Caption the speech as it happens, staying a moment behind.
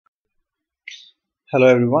Hello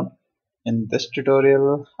everyone. In this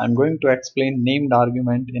tutorial, I'm going to explain named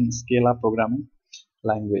argument in Scala programming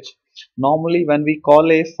language. Normally, when we call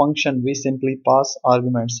a function, we simply pass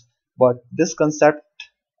arguments, but this concept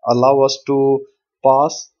allows us to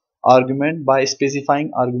pass argument by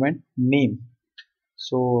specifying argument name.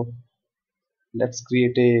 So let's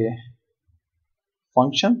create a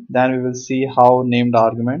function, then we will see how named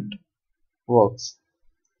argument works.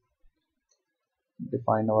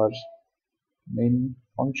 Define our main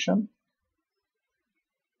function.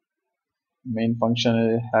 Main function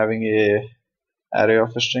is having a array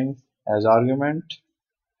of string as argument.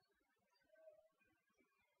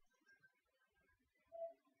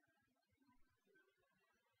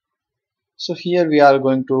 So here we are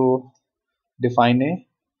going to define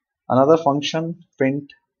another function,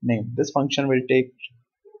 print name. This function will take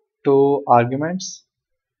two arguments,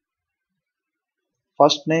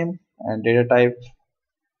 first name and data type.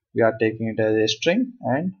 We are taking it as a string,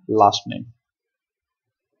 and last name.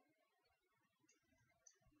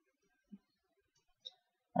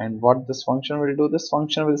 And what this function will do, this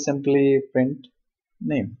function will simply print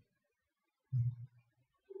name.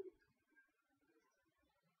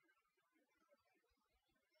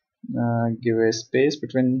 Give a space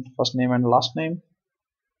between first name and last name.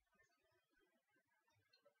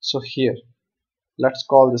 So here, let's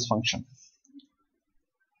call this function.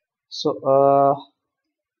 So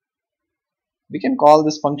we can call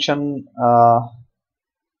this function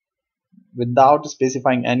without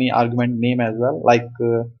specifying any argument name as well, like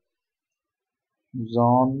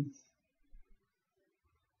John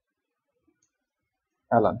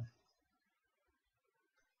Allen.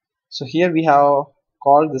 So here we have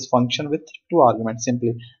called this function with two arguments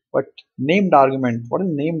simply. But named argument, what is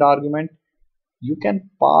named argument? You can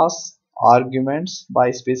pass arguments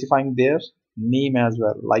by specifying their name as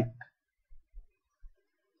well, like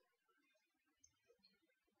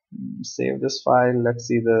save this file. Let's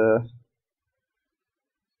see the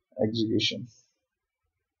execution.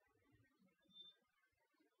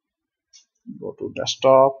 Go to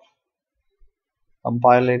desktop,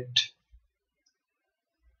 compile it,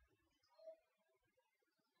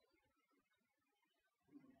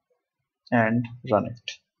 and run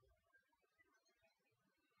it.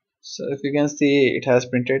 So if you can see, it has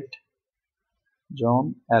printed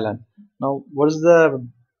John Allen. Now what is the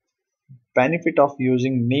benefit of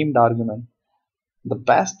using named argument? The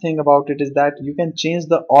best thing about it is that you can change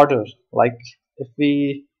the order, like if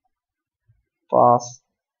we pass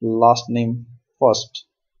last name first,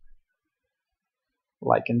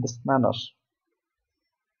 like in this manner.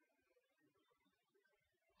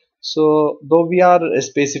 So though we are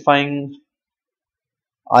specifying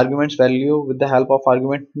arguments value with the help of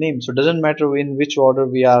argument name, so it doesn't matter in which order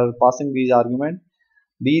we are passing these arguments,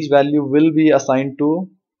 these value will be assigned to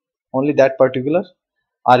only that particular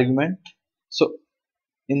argument. So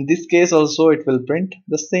in this case also it will print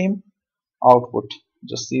the same output.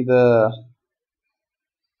 Just see the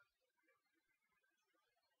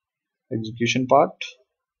execution part.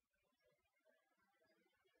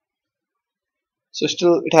 So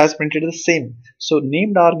still it has printed the same. So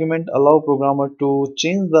named argument allow programmer to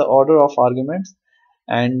change the order of arguments,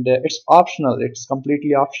 and it's optional. It's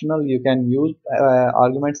completely optional. You can use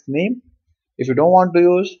arguments name. If you don't want to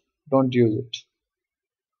use, don't use it.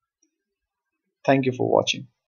 Thank you for watching.